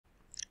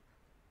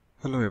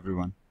Hello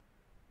everyone,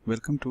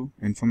 welcome to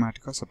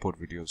Informatica support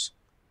videos.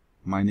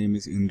 My name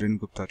is Indran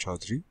Gupta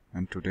Chaudhary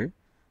and today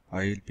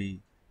I will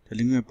be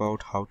telling you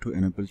about how to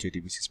enable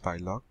JDBC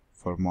Spylog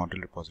for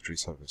Model Repository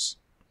Service.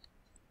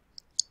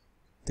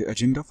 The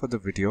agenda for the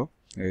video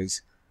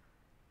is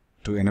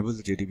to enable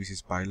the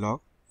JDBC Spylog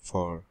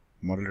for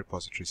Model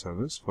Repository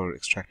Service for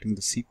extracting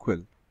the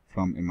SQL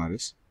from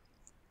MRS,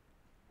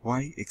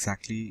 why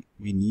exactly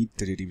we need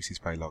the JDBC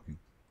Spylogging,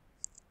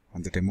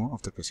 and the demo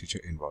of the procedure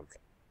involved.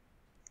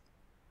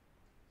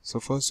 So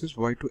first is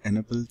why to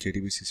enable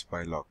JDBC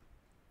Spylog.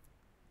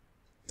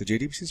 The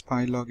JDBC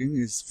Spylogging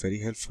is very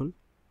helpful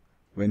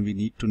when we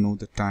need to know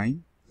the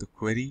time the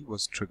query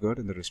was triggered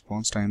and the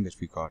response time that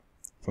we got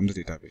from the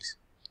database.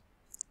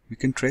 We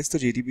can trace the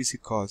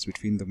JDBC calls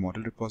between the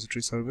model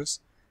repository service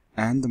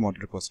and the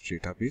model repository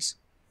database.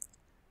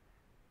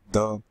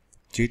 The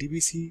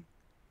JDBC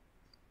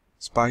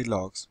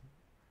Spylogs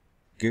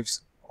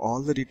gives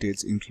all the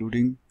details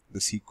including the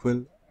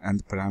SQL and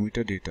the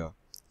parameter data.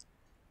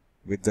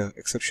 With the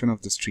exception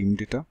of the stream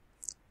data,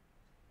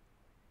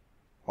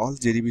 all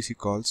JDBC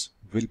calls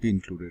will be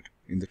included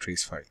in the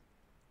trace file.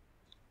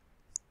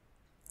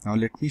 Now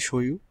let me show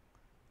you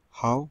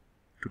how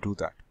to do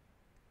that.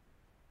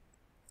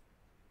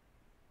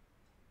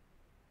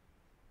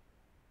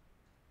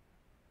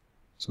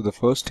 So the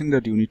first thing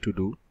that you need to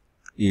do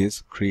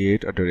is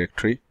create a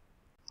directory.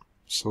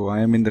 So I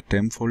am in the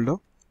temp folder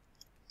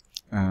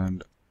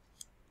and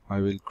I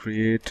will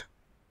create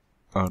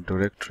a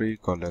directory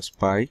called as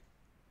spy.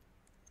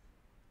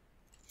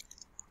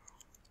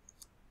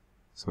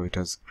 So it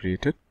has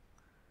created.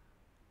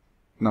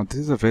 Now this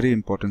is a very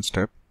important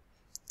step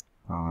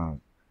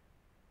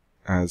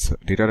as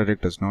DataDirect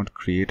does not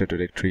create a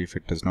directory if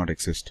it does not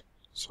exist.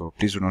 So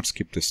please do not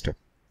skip this step.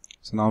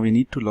 So now we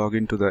need to log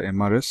into the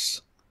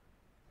MRS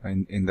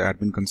in the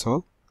admin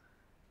console,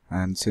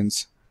 and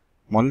since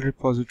model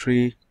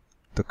repository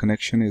the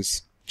connection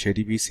is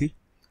JDBC,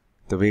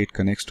 the way it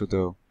connects to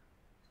the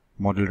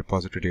model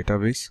repository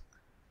database,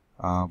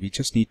 we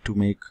just need to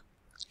make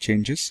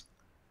changes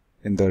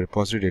in the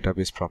repository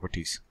database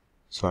properties.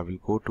 So I will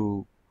go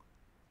to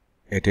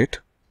edit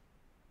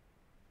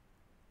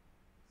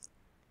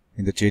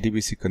in the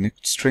JDBC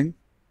connect string.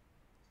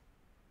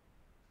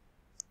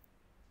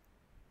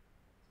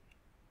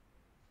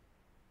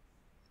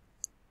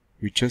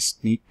 We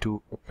just need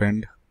to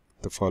append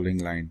the following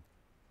line.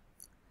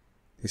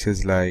 This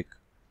is like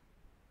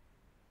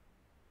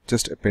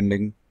just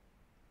appending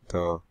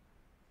the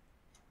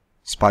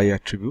spy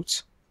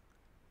attributes.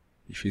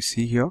 If you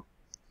see here,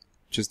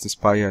 just the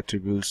spy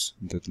attributes,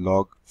 the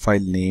log file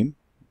name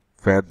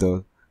where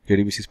the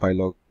JDBC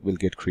Spylog will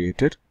get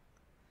created.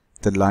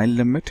 The line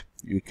limit,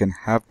 you can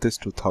have this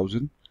to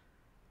 1000.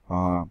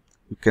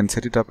 You can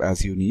set it up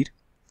as you need.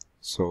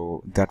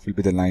 So that will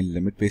be the line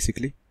limit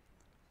basically.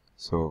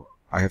 So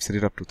I have set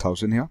it up to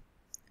 1000 here.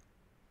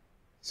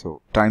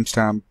 So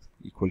timestamp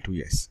equal to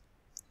yes.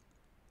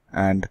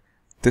 And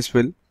this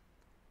will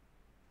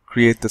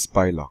create the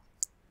Spylog.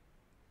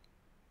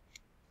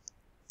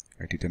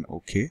 I did an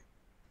OK.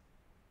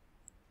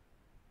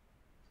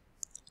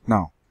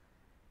 Now,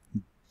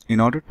 in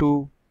order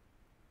to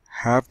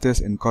have this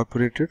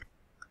incorporated,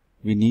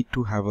 we need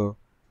to have a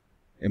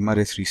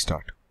MRS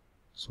restart.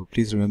 So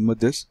please remember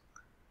this.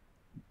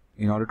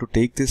 In order to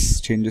take these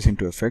changes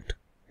into effect,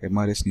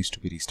 MRS needs to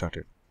be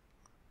restarted.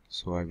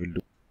 So I will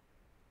do.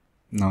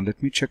 Now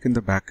let me check in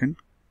the backend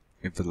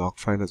if the log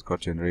file has got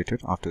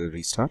generated after the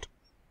restart.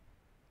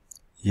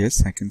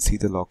 Yes, I can see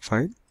the log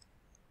file.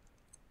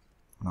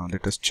 Now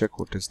let us check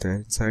what is there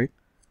inside.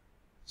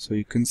 So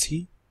you can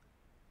see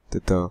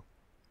that the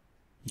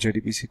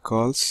JDBC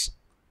calls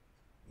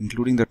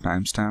including the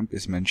timestamp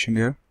is mentioned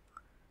here.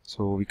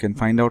 So we can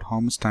find out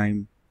how much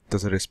time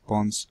does a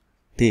response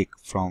take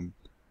from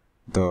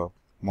the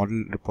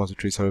model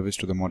repository service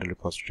to the model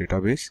repository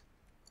database.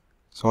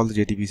 So all the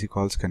JDBC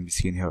calls can be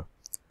seen here.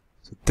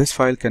 So this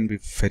file can be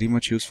very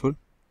much useful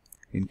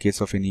in case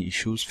of any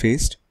issues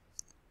faced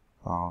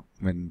while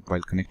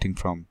connecting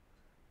from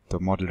the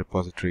model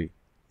repository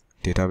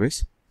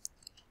database.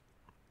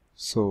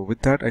 So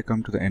with that I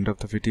come to the end of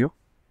the video.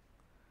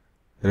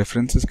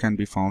 References can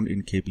be found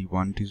in KB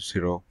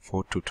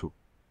 120422.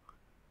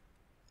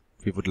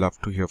 We would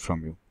love to hear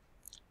from you.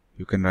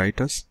 You can write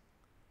us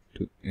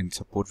in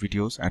support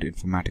videos at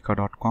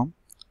informatica.com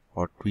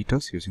or tweet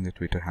us using the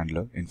Twitter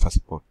handler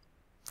infasupport.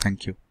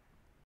 Thank you.